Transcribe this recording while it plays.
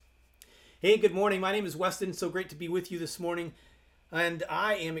Hey, good morning. My name is Weston. So great to be with you this morning. And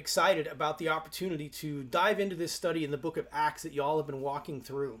I am excited about the opportunity to dive into this study in the book of Acts that y'all have been walking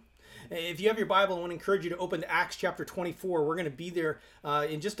through. If you have your Bible, I want to encourage you to open to Acts chapter 24. We're going to be there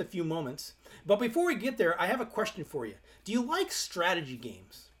in just a few moments. But before we get there, I have a question for you. Do you like strategy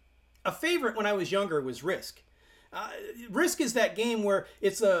games? A favorite when I was younger was Risk. Risk is that game where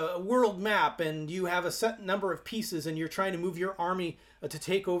it's a world map and you have a set number of pieces and you're trying to move your army to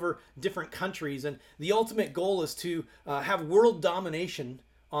take over different countries. And the ultimate goal is to have world domination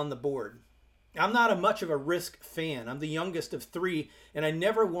on the board. I'm not much of a Risk fan. I'm the youngest of three and I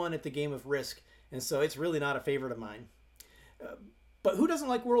never won at the game of Risk. And so it's really not a favorite of mine. But who doesn't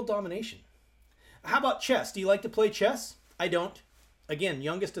like world domination? How about chess? Do you like to play chess? I don't. Again,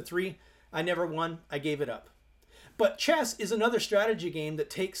 youngest of three. I never won. I gave it up. But chess is another strategy game that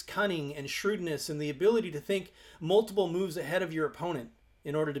takes cunning and shrewdness and the ability to think multiple moves ahead of your opponent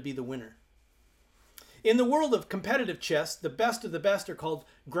in order to be the winner. In the world of competitive chess, the best of the best are called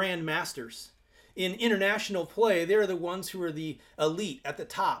grandmasters. In international play, they're the ones who are the elite at the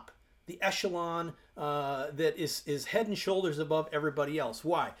top, the echelon that is head and shoulders above everybody else.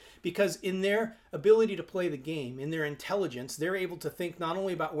 Why? Because in their ability to play the game, in their intelligence, they're able to think not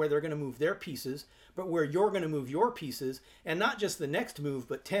only about where they're going to move their pieces, but where you're going to move your pieces, and not just the next move,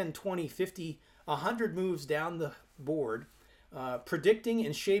 but 10, 20, 50, 100 moves down the board, predicting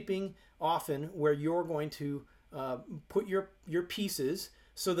and shaping often where you're going to put your pieces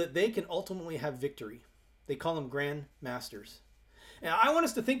so that they can ultimately have victory. They call them grand masters. And I want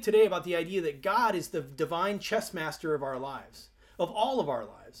us to think today about the idea that God is the divine chess master of our lives, of all of our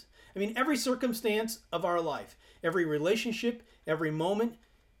lives. I mean, every circumstance of our life, every relationship, every moment,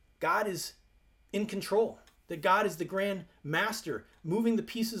 God is in control. That God is the grand master, moving the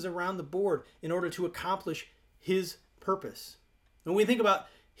pieces around the board in order to accomplish his purpose. When we think about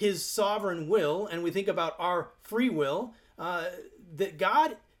his sovereign will and we think about our free will, that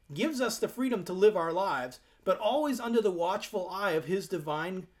God gives us the freedom to live our lives, but always under the watchful eye of his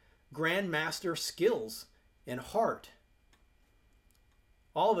divine grand master skills and heart.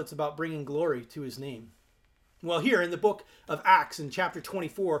 All of it's about bringing glory to his name. Well, here in the book of Acts in chapter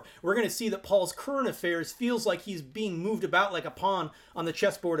 24, we're going to see that Paul's current affairs feels like he's being moved about like a pawn on the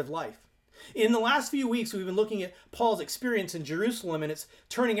chessboard of life. In the last few weeks, we've been looking at Paul's experience in Jerusalem, and it's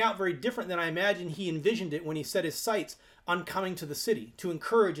turning out very different than I imagined he envisioned it when he set his sights on coming to the city to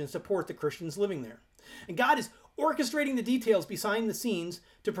encourage and support the Christians living there. And God is orchestrating the details behind the scenes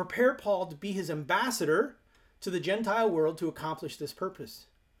to prepare Paul to be his ambassador to the Gentile world to accomplish this purpose.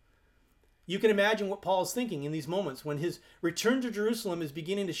 You can imagine what Paul is thinking in these moments when his return to Jerusalem is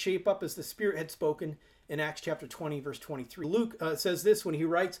beginning to shape up as the Spirit had spoken in Acts chapter 20, verse 23. Luke says this when he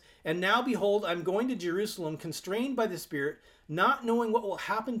writes, "And now behold, I'm going to Jerusalem, constrained by the Spirit, not knowing what will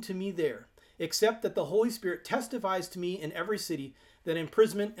happen to me there, except that the Holy Spirit testifies to me in every city that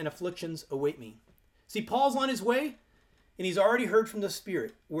imprisonment and afflictions await me." See, Paul's on his way, and he's already heard from the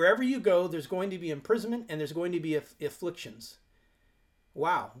Spirit. Wherever you go, there's going to be imprisonment and there's going to be afflictions.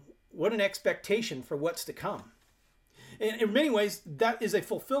 Wow. What an expectation for what's to come. And in many ways, that is a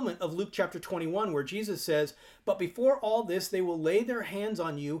fulfillment of Luke chapter 21, where Jesus says, "But before all this, they will lay their hands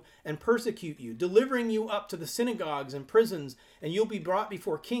on you and persecute you, delivering you up to the synagogues and prisons, and you'll be brought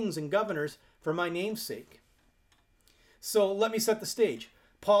before kings and governors for my name's sake." So let me set the stage.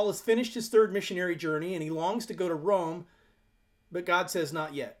 Paul has finished his third missionary journey, and he longs to go to Rome, but God says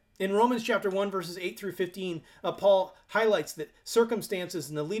not yet. In Romans chapter 1, verses 8 through 15, Paul highlights that circumstances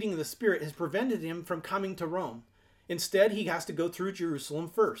and the leading of the Spirit has prevented him from coming to Rome. Instead, he has to go through Jerusalem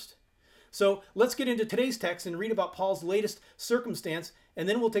first. So let's get into today's text and read about Paul's latest circumstance, and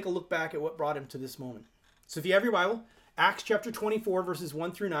then we'll take a look back at what brought him to this moment. So if you have your Bible, Acts chapter 24, verses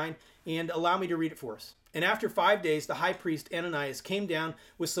 1 through 9, and allow me to read it for us. "And after 5 days, the high priest Ananias came down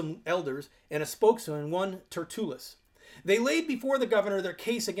with some elders and a spokesman, one Tertullus. They laid before the governor their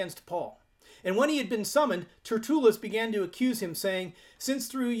case against Paul. And when he had been summoned, Tertullus began to accuse him, saying, 'Since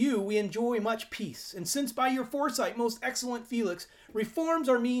through you we enjoy much peace, and since by your foresight, most excellent Felix, reforms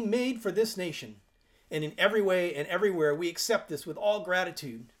are being made for this nation, and in every way and everywhere we accept this with all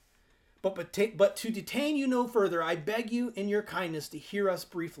gratitude. But to detain you no further, I beg you in your kindness to hear us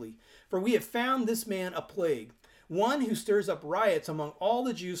briefly, for we have found this man a plague, one who stirs up riots among all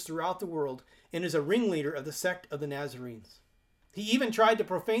the Jews throughout the world, and is a ringleader of the sect of the Nazarenes. He even tried to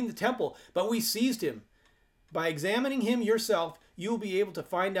profane the temple, but we seized him. By examining him yourself, you will be able to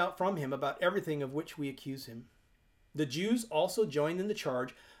find out from him about everything of which we accuse him.' The Jews also joined in the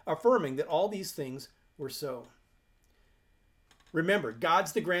charge, affirming that all these things were so." Remember,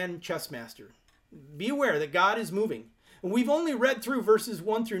 God's the grand chess master. Be aware that God is moving. And we've only read through verses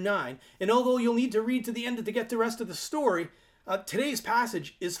 1 through 9, and although you'll need to read to the end to get the rest of the story, today's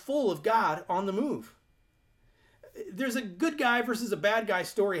passage is full of God on the move. There's a good guy versus a bad guy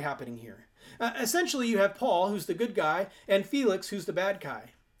story happening here. Essentially, you have Paul, who's the good guy, and Felix, who's the bad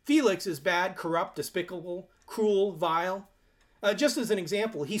guy. Felix is bad, corrupt, despicable, cruel, vile. Just as an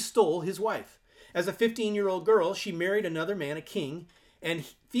example, he stole his wife. As a 15-year-old girl, she married another man, a king, and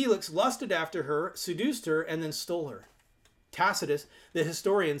Felix lusted after her, seduced her, and then stole her. Tacitus, the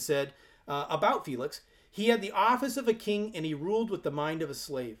historian, said about Felix, he had the office of a king and he ruled with the mind of a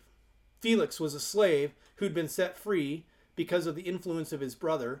slave. Felix was a slave who'd been set free because of the influence of his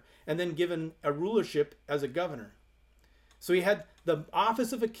brother and then given a rulership as a governor. So he had the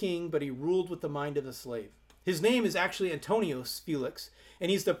office of a king, but he ruled with the mind of a slave. His name is actually Antonius Felix,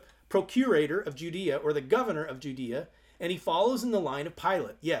 and he's the procurator of Judea, or the governor of Judea, and he follows in the line of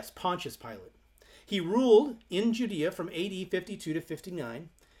Pilate. Yes, Pontius Pilate. He ruled in Judea from AD 52 to 59,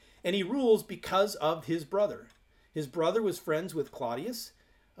 and he rules because of his brother. His brother was friends with Claudius,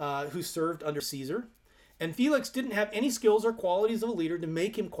 who served under Caesar, and Felix didn't have any skills or qualities of a leader to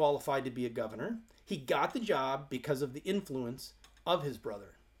make him qualified to be a governor. He got the job because of the influence of his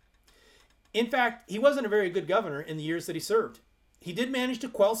brother. In fact, he wasn't a very good governor in the years that he served. He did manage to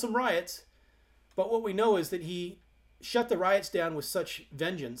quell some riots, but what we know is that he shut the riots down with such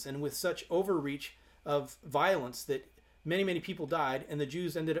vengeance and with such overreach of violence that many, many people died, and the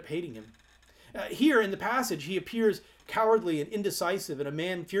Jews ended up hating him. Here in the passage, he appears cowardly and indecisive and a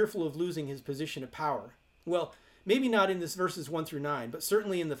man fearful of losing his position of power. Well, maybe not in this verses 1 through 9, but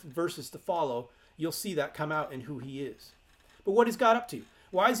certainly in the verses to follow, you'll see that come out in who he is. But what is God up to?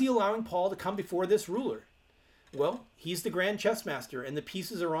 Why is he allowing Paul to come before this ruler? Well, he's the grand chess master, and the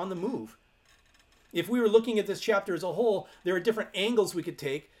pieces are on the move. If we were looking at this chapter as a whole, there are different angles we could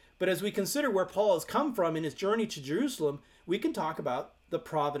take, but as we consider where Paul has come from in his journey to Jerusalem, we can talk about the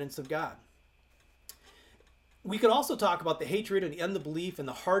providence of God. We could also talk about the hatred and the unbelief and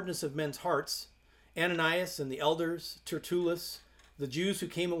the hardness of men's hearts. Ananias and the elders, Tertullus, the Jews who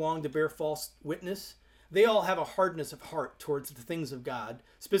came along to bear false witness, they all have a hardness of heart towards the things of God,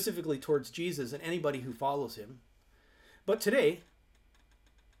 specifically towards Jesus and anybody who follows him. But today,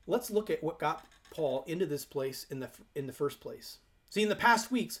 let's look at what got Paul into this place in the first place. See, in the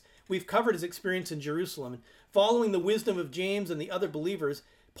past weeks, we've covered his experience in Jerusalem. Following the wisdom of James and the other believers,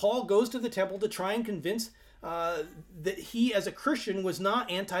 Paul goes to the temple to try and convince that he, as a Christian, was not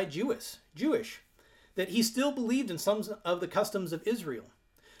Jewish, that he still believed in some of the customs of Israel.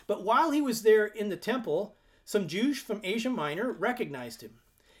 But while he was there in the temple, some Jews from Asia Minor recognized him.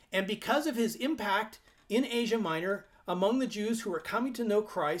 And because of his impact in Asia Minor among the Jews who were coming to know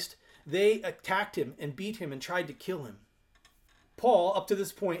Christ, they attacked him and beat him and tried to kill him. Paul, up to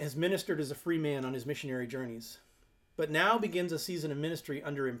this point, has ministered as a free man on his missionary journeys. But now begins a season of ministry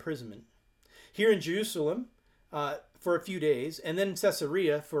under imprisonment. Here in Jerusalem for a few days, and then in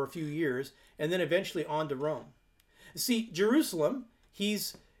Caesarea for a few years, and then eventually on to Rome. See, Jerusalem,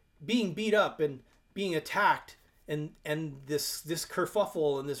 he's being beat up and being attacked, and this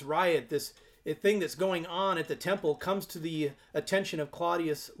kerfuffle and this riot, this thing that's going on at the temple comes to the attention of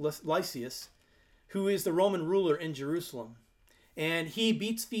Claudius Lysias, who is the Roman ruler in Jerusalem. And he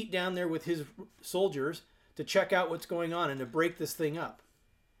beats feet down there with his soldiers to check out what's going on and to break this thing up.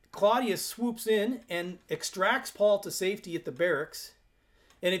 Claudius swoops in and extracts Paul to safety at the barracks.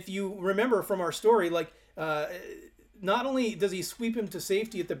 And if you remember from our story, not only does he sweep him to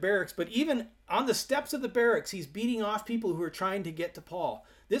safety at the barracks, but even on the steps of the barracks, he's beating off people who are trying to get to Paul.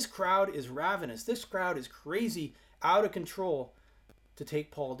 This crowd is ravenous. This crowd is crazy, out of control to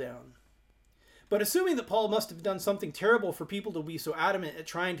take Paul down. But assuming that Paul must have done something terrible for people to be so adamant at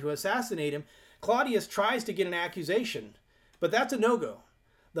trying to assassinate him, Claudius tries to get an accusation. But that's a no-go.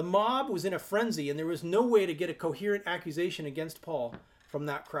 The mob was in a frenzy, and there was no way to get a coherent accusation against Paul from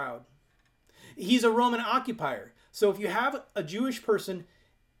that crowd. He's a Roman occupier. So if you have a Jewish person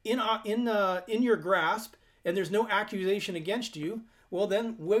in your grasp and there's no accusation against you, well,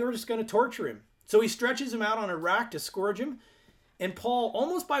 then we're just going to torture him. So he stretches him out on a rack to scourge him. And Paul,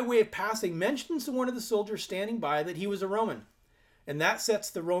 almost by way of passing, mentions to one of the soldiers standing by that he was a Roman. And that sets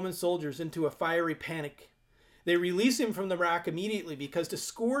the Roman soldiers into a fiery panic. They release him from the rack immediately because to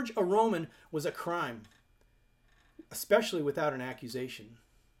scourge a Roman was a crime, especially without an accusation.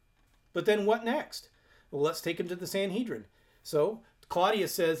 But then what next? Well, let's take him to the Sanhedrin. So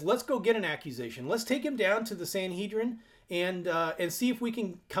Claudius says, let's go get an accusation. Let's take him down to the Sanhedrin and see if we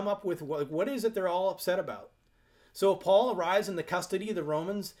can come up with what is it they're all upset about. So Paul arrives in the custody of the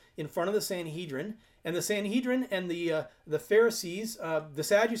Romans in front of the Sanhedrin, And the Sanhedrin and the Pharisees, the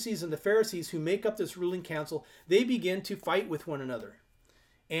Sadducees and the Pharisees who make up this ruling council, they begin to fight with one another.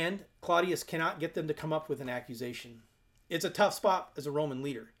 And Claudius cannot get them to come up with an accusation. It's a tough spot as a Roman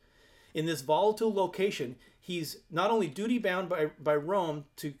leader. In this volatile location, he's not only duty bound by Rome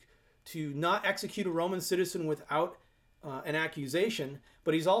to not execute a Roman citizen without an accusation,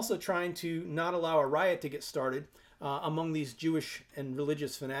 but he's also trying to not allow a riot to get started among these Jewish and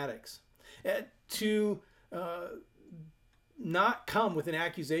religious fanatics. To not come with an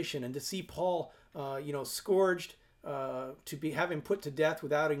accusation and to see Paul, scourged, to have him put to death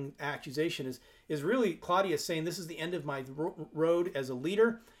without an accusation is really Claudius saying, this is the end of my road as a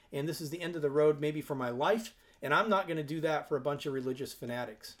leader, and this is the end of the road maybe for my life, and I'm not going to do that for a bunch of religious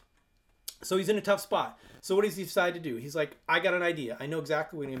fanatics. So he's in a tough spot. So what does he decide to do? He's like, I got an idea. I know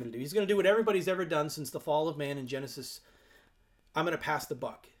exactly what I'm going to do. He's going to do what everybody's ever done since the fall of man in Genesis. I'm going to pass the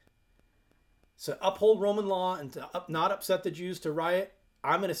buck. So uphold Roman law and to not upset the Jews to riot.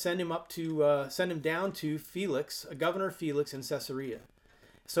 I'm going to send him down to Felix, a governor Felix in Caesarea.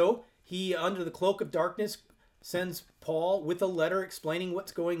 So he, under the cloak of darkness, sends Paul with a letter explaining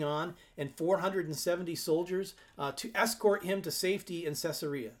what's going on and 470 soldiers to escort him to safety in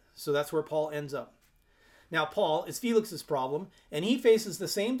Caesarea. So that's where Paul ends up. Now Paul is Felix's problem, and he faces the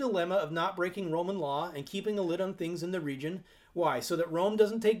same dilemma of not breaking Roman law and keeping a lid on things in the region. Why? So that Rome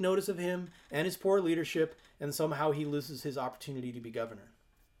doesn't take notice of him and his poor leadership, and somehow he loses his opportunity to be governor.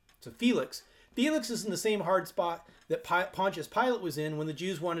 So Felix is in the same hard spot that Pontius Pilate was in when the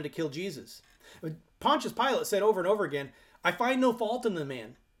Jews wanted to kill Jesus. Pontius Pilate said over and over again, I find no fault in the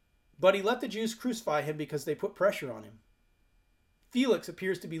man, but he let the Jews crucify him because they put pressure on him. Felix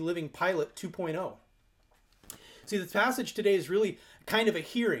appears to be living Pilate 2.0. See, the passage today is really kind of a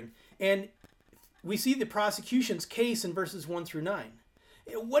hearing, and we see the prosecution's case in verses 1 through 9.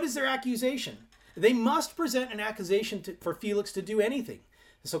 What is their accusation? They must present an accusation for Felix to do anything.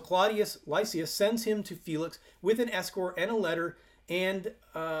 So Claudius Lysias sends him to Felix with an escort and a letter, and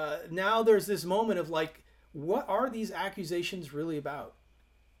now there's this moment of like, what are these accusations really about?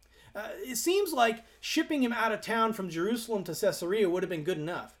 It seems like shipping him out of town from Jerusalem to Caesarea would have been good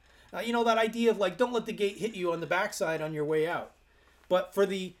enough. That idea of like, don't let the gate hit you on the backside on your way out. But for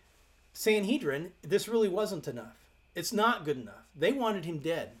the Sanhedrin, this really wasn't enough. It's not good enough. They wanted him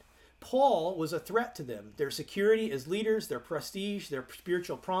dead. Paul was a threat to them, their security as leaders, their prestige, their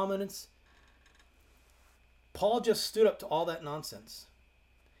spiritual prominence. Paul just stood up to all that nonsense.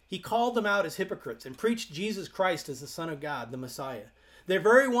 He called them out as hypocrites and preached Jesus Christ as the Son of God, the Messiah. The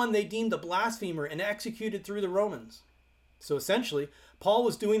very one they deemed a blasphemer and executed through the Romans. So essentially, Paul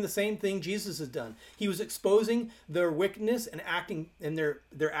was doing the same thing Jesus has done. He was exposing their wickedness and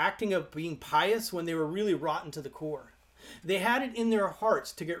their acting of being pious when they were really rotten to the core. They had it in their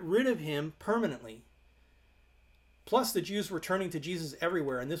hearts to get rid of him permanently. Plus, the Jews were turning to Jesus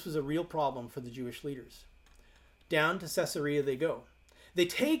everywhere, and this was a real problem for the Jewish leaders. Down to Caesarea they go. They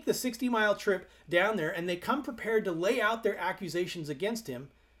take the 60-mile trip down there, and they come prepared to lay out their accusations against him.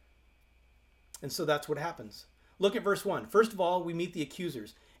 And so that's what happens. Look at verse 1. First of all, we meet the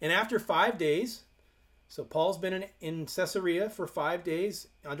accusers. And after 5 days, so Paul's been in Caesarea for 5 days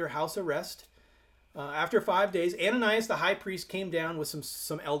under house arrest. After 5 days, Ananias the high priest came down with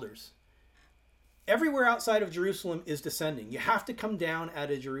some elders. Everywhere outside of Jerusalem is descending. You have to come down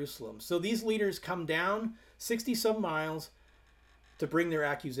out of Jerusalem. So these leaders come down 60-some miles to bring their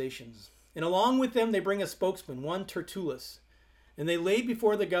accusations. And along with them, they bring a spokesman, one Tertullus. And they laid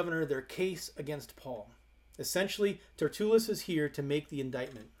before the governor their case against Paul. Essentially, Tertullus is here to make the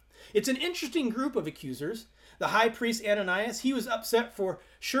indictment. It's an interesting group of accusers. The high priest Ananias, he was upset for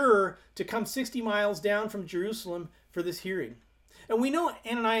sure to come 60 miles down from Jerusalem for this hearing. And we know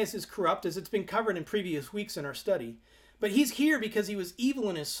Ananias is corrupt, as it's been covered in previous weeks in our study. But he's here because he was evil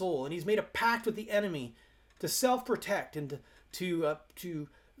in his soul, and he's made a pact with the enemy to self-protect and to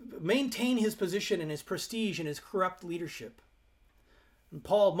maintain his position and his prestige and his corrupt leadership. And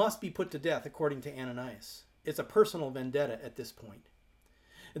Paul must be put to death, according to Ananias. It's a personal vendetta at this point.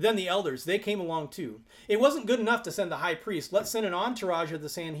 And then the elders, they came along too. It wasn't good enough to send the high priest. Let's send an entourage of the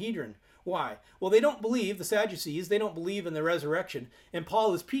Sanhedrin. Why? Well, they don't believe, the Sadducees, they don't believe in the resurrection. And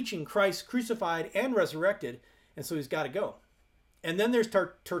Paul is preaching Christ crucified and resurrected, and so he's got to go. And then there's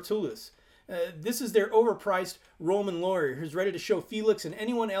Tertullus. This is their overpriced Roman lawyer who's ready to show Felix and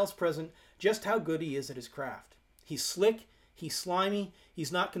anyone else present just how good he is at his craft. He's slick, he's slimy,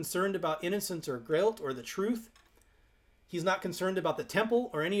 he's not concerned about innocence or guilt or the truth. He's not concerned about the temple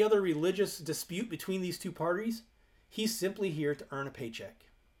or any other religious dispute between these two parties. He's simply here to earn a paycheck.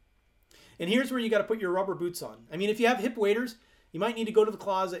 And here's where you got to put your rubber boots on. I mean, if you have hip waders, you might need to go to the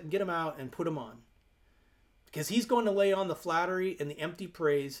closet and get them out and put them on. because he's going to lay on the flattery and the empty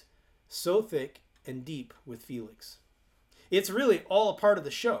praise so thick and deep with Felix. It's really all a part of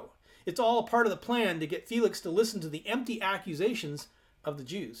the show. It's all a part of the plan to get Felix to listen to the empty accusations of the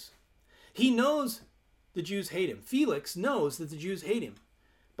Jews. He knows the Jews hate him. Felix knows that the Jews hate him.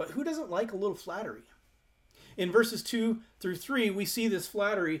 But who doesn't like a little flattery? In verses 2 through 3, we see this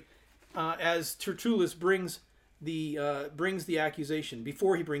flattery as Tertullus brings the accusation,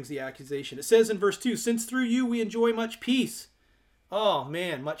 before he brings the accusation. It says in verse 2, "Since through you we enjoy much peace." Oh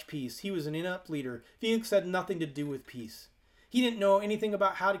man, much peace. He was an inept leader. Felix had nothing to do with peace. He didn't know anything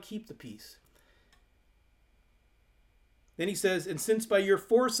about how to keep the peace. Then he says, "And since by your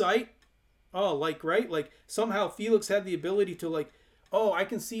foresight," like somehow Felix had the ability to I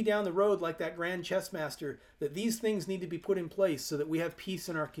can see down the road like that grand chess master that these things need to be put in place so that we have peace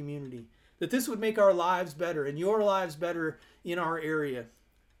in our community. That this would make our lives better and your lives better in our area.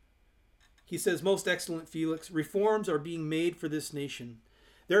 He says, "Most excellent Felix, reforms are being made for this nation."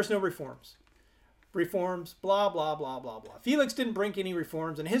 There's no reforms. Reforms, blah, blah, blah, blah, blah. Felix didn't bring any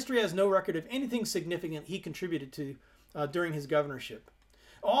reforms, and history has no record of anything significant he contributed to during his governorship.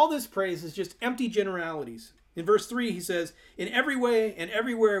 All this praise is just empty generalities. In verse 3, he says, "In every way and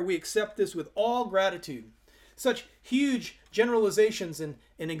everywhere we accept this with all gratitude." Such huge generalizations and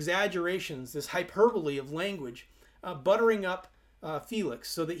exaggerations, this hyperbole of language, buttering up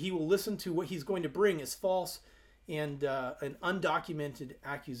Felix so that he will listen to what he's going to bring as false and an undocumented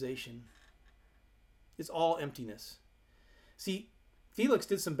accusation. It's all emptiness. See, Felix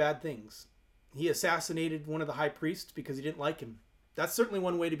did some bad things. He assassinated one of the high priests because he didn't like him. That's certainly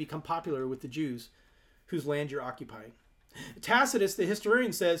one way to become popular with the Jews whose land you're occupying. Tacitus, the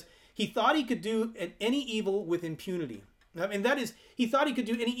historian, says he thought he could do any evil with impunity. That is, he thought he could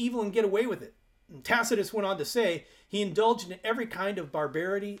do any evil and get away with it. And Tacitus went on to say he indulged in every kind of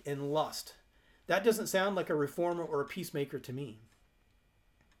barbarity and lust. That doesn't sound like a reformer or a peacemaker to me.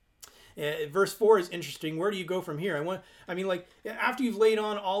 Verse 4 is interesting. Where do you go from here? After you've laid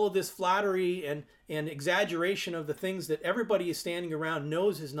on all of this flattery and exaggeration of the things that everybody is standing around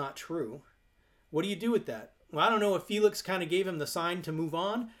knows is not true, what do you do with that? Well, I don't know if Felix kind of gave him the sign to move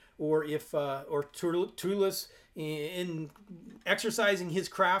on, or if Tertullus, in exercising his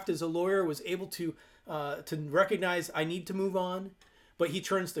craft as a lawyer, was able to recognize I need to move on. But he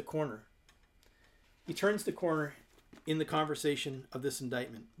turns the corner. He turns the corner in the conversation of this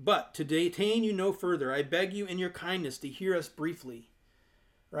indictment. "But to detain you no further, I beg you in your kindness to hear us briefly."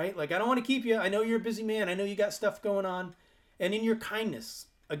 Right? I don't want to keep you. I know you're a busy man. I know you got stuff going on. And in your kindness,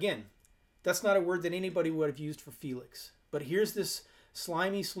 again, that's not a word that anybody would have used for Felix. But here's this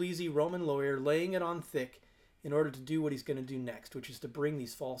slimy, sleazy Roman lawyer laying it on thick in order to do what he's going to do next, which is to bring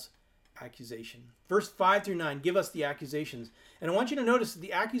these false accusations. Verse 5 through 9 give us the accusations. And I want you to notice that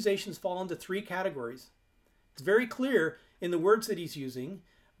the accusations fall into three categories. It's very clear in the words that he's using,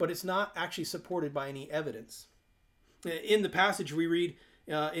 but it's not actually supported by any evidence. In the passage we read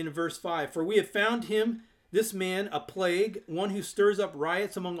in verse 5, "For we have found him, this man, a plague, one who stirs up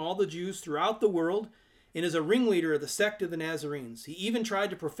riots among all the Jews throughout the world, and is a ringleader of the sect of the Nazarenes. He even tried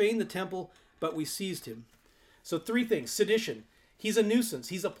to profane the temple, but we seized him." So three things. Sedition. He's a nuisance.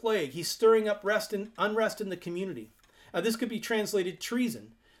 He's a plague. He's stirring up unrest in the community. This could be translated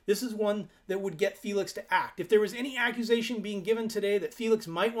treason. This is one that would get Felix to act. If there was any accusation being given today that Felix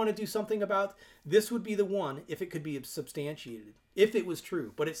might want to do something about, this would be the one if it could be substantiated, if it was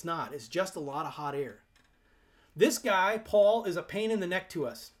true. But it's not. It's just a lot of hot air. This guy, Paul, is a pain in the neck to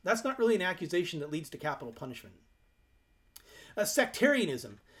us. That's not really an accusation that leads to capital punishment.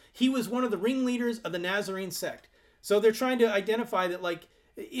 Sectarianism. He was one of the ringleaders of the Nazarene sect. So they're trying to identify that,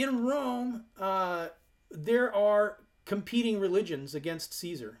 in Rome, there are competing religions against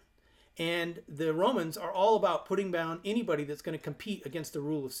Caesar. And the Romans are all about putting down anybody that's going to compete against the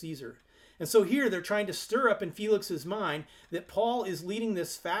rule of Caesar. And so here they're trying to stir up in Felix's mind that Paul is leading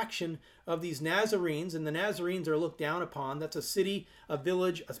this faction of these Nazarenes, and the Nazarenes are looked down upon. That's a city, a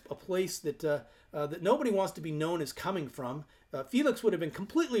village, a place that that nobody wants to be known as coming from. Felix would have been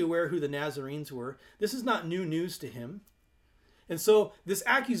completely aware who the Nazarenes were. This is not new news to him. And so this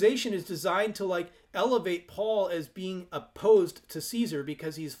accusation is designed to elevate Paul as being opposed to Caesar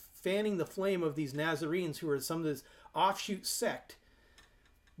because he's fanning the flame of these Nazarenes who are some of this offshoot sect.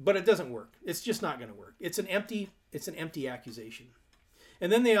 But it doesn't work. It's just not going to work. It's an empty accusation. And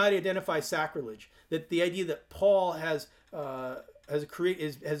then they identify sacrilege, that the idea that Paul that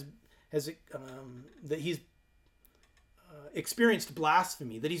he's experienced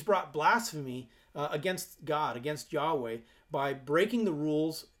blasphemy, that he's brought blasphemy against God, against Yahweh, by breaking the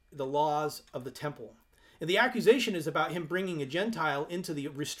rules, the laws of the temple. And the accusation is about him bringing a Gentile into the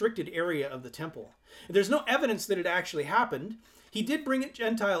restricted area of the temple. There's no evidence that it actually happened. He did bring a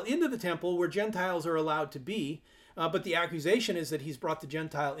Gentile into the temple where Gentiles are allowed to be, but the accusation is that he's brought the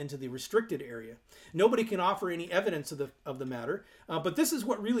Gentile into the restricted area. Nobody can offer any evidence of the matter, but this is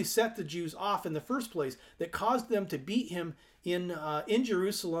what really set the Jews off in the first place, that caused them to beat him in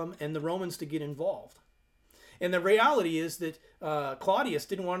Jerusalem and the Romans to get involved. And the reality is that Claudius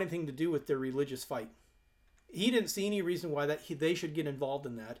didn't want anything to do with their religious fight. He didn't see any reason why they should get involved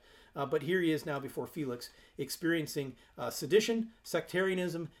in that. But here he is now before Felix, experiencing sedition,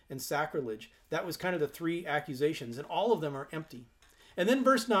 sectarianism, and sacrilege. That was kind of the three accusations, and all of them are empty. And then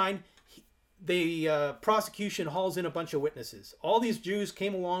verse 9, the prosecution hauls in a bunch of witnesses. All these Jews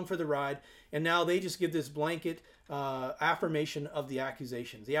came along for the ride, and now they just give this blanket affirmation of the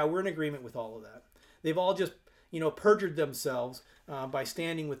accusations. Yeah, we're in agreement with all of that. They've all just, perjured themselves by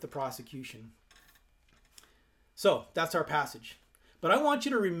standing with the prosecution. So that's our passage. But I want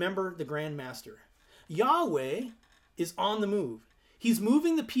you to remember the Grand Master. Yahweh is on the move. He's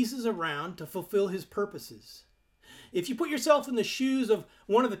moving the pieces around to fulfill his purposes. If you put yourself in the shoes of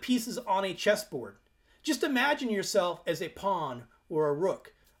one of the pieces on a chessboard, just imagine yourself as a pawn or a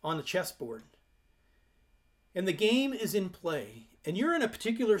rook on the chessboard. And the game is in play, and you're in a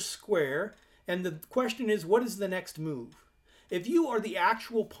particular square, and the question is, what is the next move? If you are the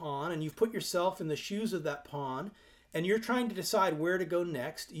actual pawn and you've put yourself in the shoes of that pawn, and you're trying to decide where to go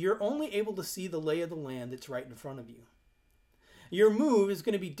next, you're only able to see the lay of the land that's right in front of you. Your move is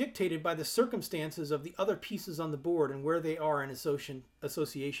going to be dictated by the circumstances of the other pieces on the board and where they are in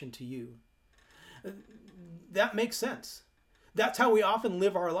association to you. That makes sense. That's how we often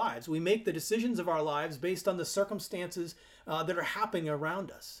live our lives. We make the decisions of our lives based on the circumstances that are happening around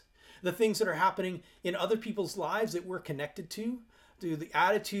us. The things that are happening in other people's lives that we're connected to the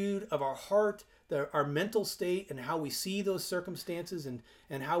attitude of our heart, our mental state, and how we see those circumstances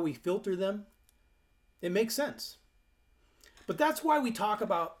and how we filter them. It makes sense. But that's why we talk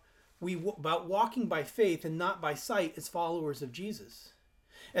about walking by faith and not by sight as followers of Jesus.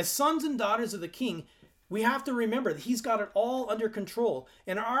 As sons and daughters of the King, we have to remember that he's got it all under control.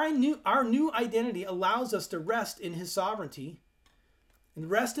 And our new identity allows us to rest in his sovereignty and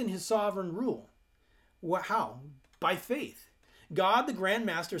rest in his sovereign rule. How? By faith. God, the Grand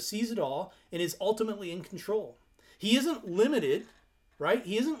Master, sees it all and is ultimately in control. He isn't limited, right?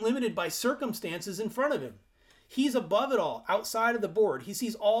 He isn't limited by circumstances in front of him. He's above it all, outside of the board. He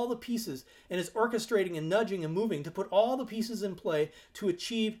sees all the pieces and is orchestrating and nudging and moving to put all the pieces in play to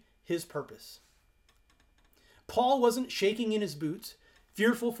achieve his purpose. Paul wasn't shaking in his boots,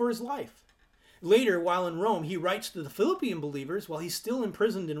 fearful for his life. Later, while in Rome, he writes to the Philippian believers, while he's still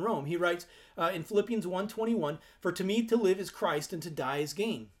imprisoned in Rome, he writes in Philippians 1:21, "For to me to live is Christ and to die is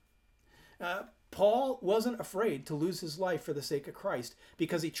gain." Paul wasn't afraid to lose his life for the sake of Christ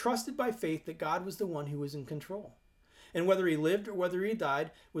because he trusted by faith that God was the one who was in control. And whether he lived or whether he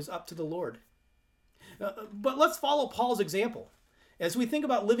died was up to the Lord. But let's follow Paul's example. As we think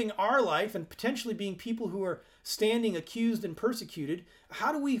about living our life and potentially being people who are standing accused and persecuted,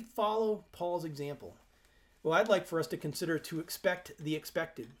 how do we follow Paul's example? Well, I'd like for us to consider to expect the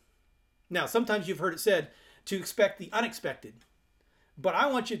expected. Now, sometimes you've heard it said to expect the unexpected. But I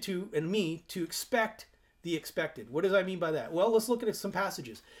want you and me to expect the expected. What does I mean by that? Well, let's look at some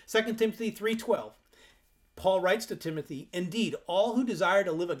passages. 2 Timothy 3:12. Paul writes to Timothy, "Indeed, all who desire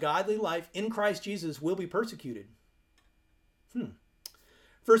to live a godly life in Christ Jesus will be persecuted."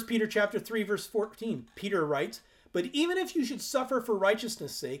 1 Peter chapter 3, verse 14. Peter writes, "But even if you should suffer for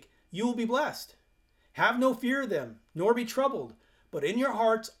righteousness' sake, you will be blessed. Have no fear of them, nor be troubled, but in your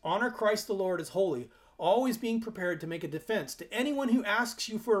hearts honor Christ the Lord as holy, always being prepared to make a defense to anyone who asks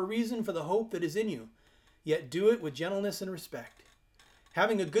you for a reason for the hope that is in you. Yet do it with gentleness and respect,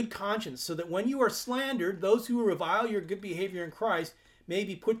 having a good conscience, so that when you are slandered, those who revile your good behavior in Christ may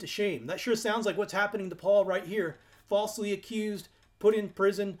be put to shame." That sure sounds like what's happening to Paul right here. Falsely accused, put in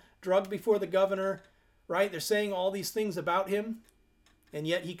prison, drugged before the governor, right? They're saying all these things about him, and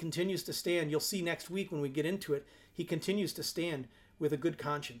yet he continues to stand. You'll see next week when we get into it, he continues to stand with a good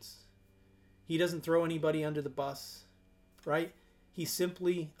conscience. He doesn't throw anybody under the bus, right? He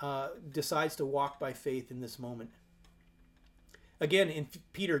simply decides to walk by faith in this moment. Again, in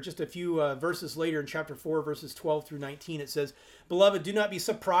Peter, just a few verses later in chapter 4, verses 12 through 19, it says, "Beloved, do not be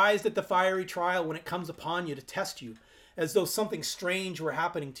surprised at the fiery trial when it comes upon you to test you, as though something strange were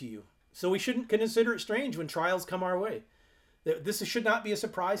happening to you. So we shouldn't consider it strange when trials come our way. This should not be a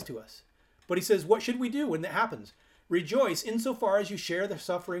surprise to us." But he says, what should we do when that happens? "Rejoice insofar as you share the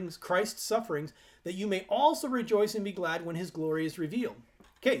sufferings, Christ's sufferings, that you may also rejoice and be glad when his glory is revealed."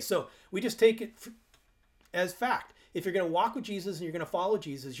 Okay, so we just take it as fact. If you're going to walk with Jesus and you're going to follow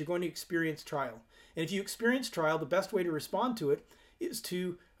Jesus, you're going to experience trial. And if you experience trial, the best way to respond to it is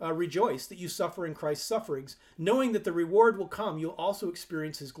to rejoice that you suffer in Christ's sufferings, knowing that the reward will come. You'll also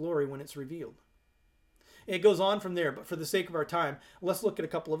experience his glory when it's revealed. It goes on from there, but for the sake of our time, let's look at a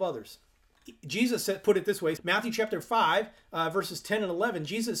couple of others. Jesus put it this way, Matthew chapter 5, verses 10 and 11,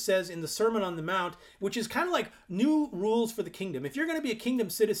 Jesus says in the Sermon on the Mount, which is kind of like new rules for the kingdom. If you're going to be a kingdom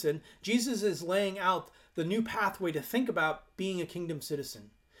citizen, Jesus is laying out the new pathway to think about being a kingdom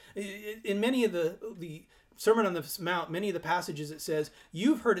citizen. In many of the Sermon on the Mount, many of the passages it says,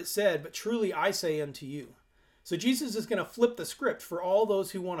 you've heard it said, but truly I say unto you. So Jesus is going to flip the script for all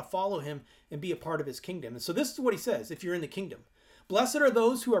those who want to follow him and be a part of his kingdom. And so this is what he says, if you're in the kingdom. Blessed are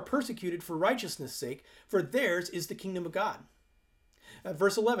those who are persecuted for righteousness' sake, for theirs is the kingdom of God.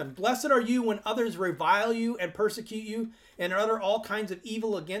 Verse 11, blessed are you when others revile you and persecute you and utter all kinds of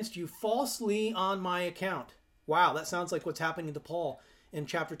evil against you falsely on my account. Wow, that sounds like what's happening to Paul in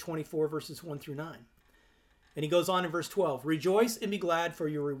chapter 24, verses 1 through 9. And he goes on in verse 12, rejoice and be glad, for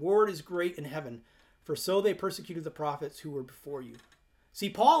your reward is great in heaven, for so they persecuted the prophets who were before you. See,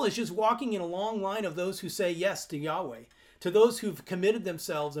 Paul is just walking in a long line of those who say yes to Yahweh, to those who've committed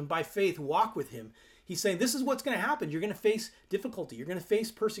themselves and by faith walk with him. He's saying this is what's going to happen. You're going to face difficulty. You're going to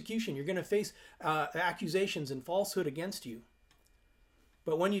face persecution. You're going to face accusations and falsehood against you.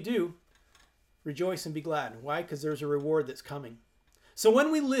 But when you do, rejoice and be glad. Why? Because there's a reward that's coming. So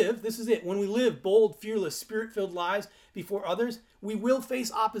when we live, this is it, when we live bold, fearless, spirit-filled lives before others, we will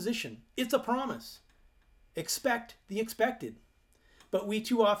face opposition. It's a promise. Expect the expected. But we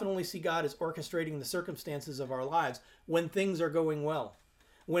too often only see God as orchestrating the circumstances of our lives when things are going well.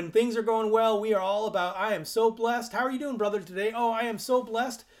 When things are going well, we are all about, I am so blessed. How are you doing, brother, today? Oh, I am so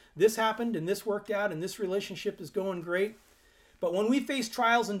blessed. This happened and this worked out and this relationship is going great. But when we face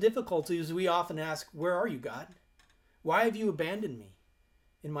trials and difficulties, we often ask, where are you, God? Why have you abandoned me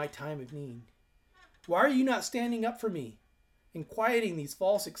in my time of need? Why are you not standing up for me and quieting these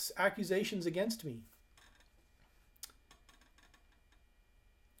false accusations against me?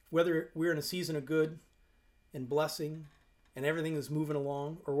 Whether we're in a season of good and blessing and everything is moving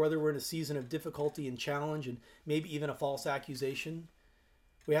along, or whether we're in a season of difficulty and challenge and maybe even a false accusation,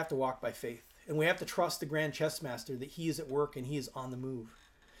 we have to walk by faith. And we have to trust the grand chess master that he is at work and he is on the move.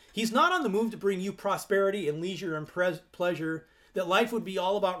 He's not on the move to bring you prosperity and leisure and pleasure, that life would be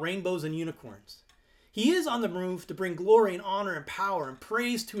all about rainbows and unicorns. He is on the move to bring glory and honor and power and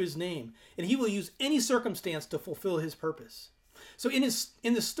praise to his name, and he will use any circumstance to fulfill his purpose. So in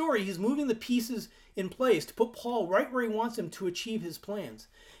the story, he's moving the pieces in place to put Paul right where he wants him to achieve his plans.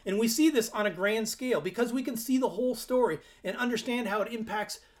 And we see this on a grand scale because we can see the whole story and understand how it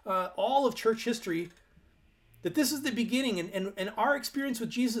impacts all of church history, that this is the beginning. And our experience with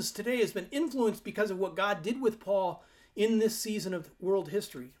Jesus today has been influenced because of what God did with Paul in this season of world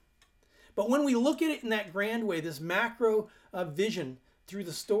history. But when we look at it in that grand way, this macro vision through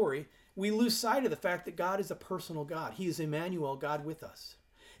the story, we lose sight of the fact that God is a personal God. He is Emmanuel, God with us.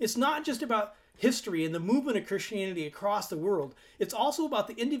 It's not just about history and the movement of Christianity across the world. It's also about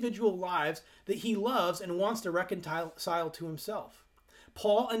the individual lives that he loves and wants to reconcile to himself.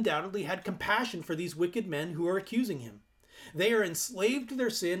 Paul undoubtedly had compassion for these wicked men who are accusing him. They are enslaved to their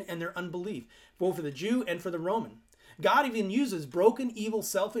sin and their unbelief, both for the Jew and for the Roman. God even uses broken, evil,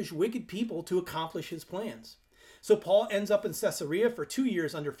 selfish, wicked people to accomplish his plans. So Paul ends up in Caesarea for 2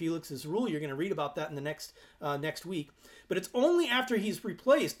 years under Felix's rule. You're going to read about that in the next week. But it's only after he's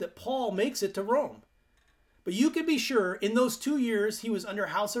replaced that Paul makes it to Rome. But you can be sure in those 2 years he was under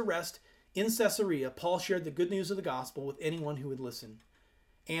house arrest in Caesarea, Paul shared the good news of the gospel with anyone who would listen,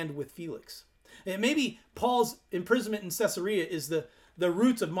 and with Felix. And maybe Paul's imprisonment in Caesarea is the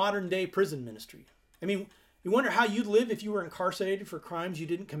roots of modern day prison ministry. I mean, you wonder how you'd live if you were incarcerated for crimes you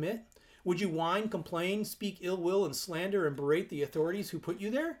didn't commit? Would you whine, complain, speak ill will and slander and berate the authorities who put you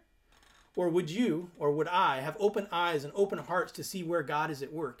there? Or would you, or would I, have open eyes and open hearts to see where God is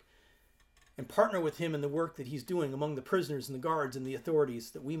at work and partner with him in the work that he's doing among the prisoners and the guards and the authorities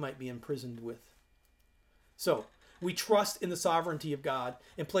that we might be imprisoned with? So, we trust in the sovereignty of God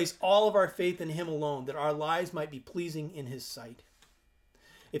and place all of our faith in him alone, that our lives might be pleasing in his sight.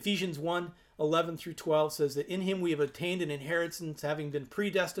 Ephesians 1:11 through 12 says that in him we have obtained an inheritance, having been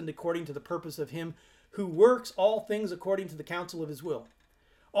predestined according to the purpose of him who works all things according to the counsel of his will.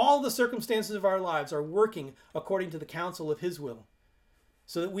 All the circumstances of our lives are working according to the counsel of his will,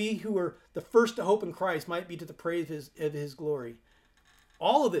 so that we who are the first to hope in Christ might be to the praise of his glory.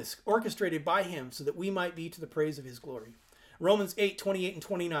 All of this orchestrated by him so that we might be to the praise of his glory. Romans 8:28 and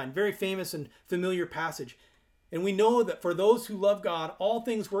 29, very famous and familiar passage. And we know that for those who love God, all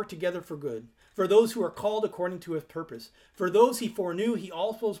things work together for good. For those who are called according to his purpose. For those he foreknew, he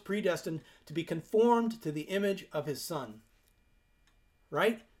also predestined to be conformed to the image of his Son.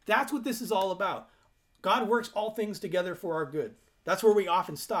 Right? That's what this is all about. God works all things together for our good. That's where we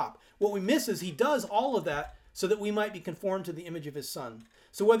often stop. What we miss is he does all of that so that we might be conformed to the image of his Son.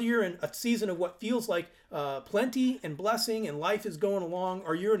 So whether you're in a season of what feels like plenty and blessing and life is going along,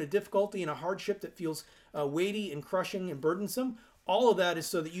 or you're in a difficulty and a hardship that feels weighty and crushing and burdensome, all of that is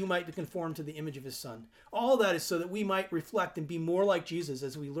so that you might be conformed to the image of his Son. All of that is so that we might reflect and be more like Jesus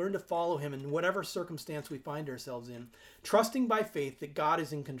as we learn to follow him in whatever circumstance we find ourselves in, trusting by faith that God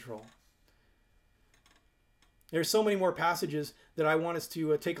is in control. There's so many more passages that I want us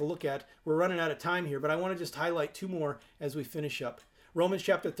to take a look at. We're running out of time here, but I want to just highlight two more as we finish up. Romans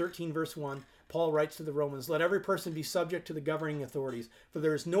chapter 13, verse 1, Paul writes to the Romans, "Let every person be subject to the governing authorities, for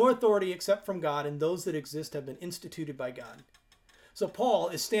there is no authority except from God, and those that exist have been instituted by God." So Paul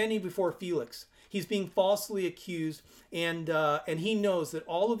is standing before Felix. He's being falsely accused, and he knows that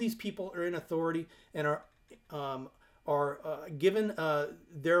all of these people are in authority and are given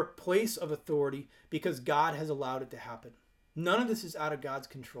their place of authority because God has allowed it to happen. None of this is out of God's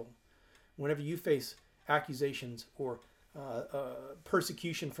control. Whenever you face accusations or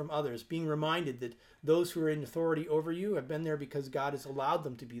persecution from others, being reminded that those who are in authority over you have been there because God has allowed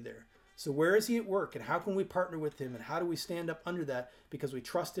them to be there. So where is he at work, and how can we partner with him, and how do we stand up under that? Because we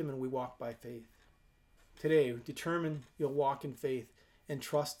trust him and we walk by faith. Today, determine you'll walk in faith and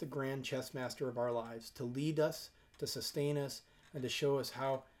trust the grand chess master of our lives to lead us, to sustain us, and to show us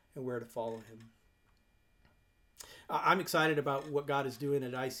how and where to follow him. I'm excited about what God is doing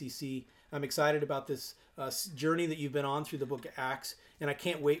at ICC. I'm excited about this journey that you've been on through the book of Acts, and I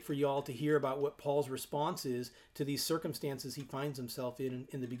can't wait for you all to hear about what Paul's response is to these circumstances he finds himself in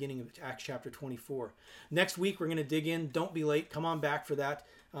the beginning of Acts chapter 24. Next week, we're going to dig in. Don't be late. Come on back for that.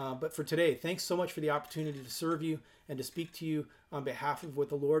 But for today, thanks so much for the opportunity to serve you and to speak to you on behalf of what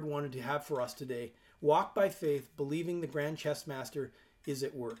the Lord wanted to have for us today. Walk by faith, believing the grand chess master is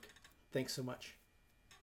at work. Thanks so much.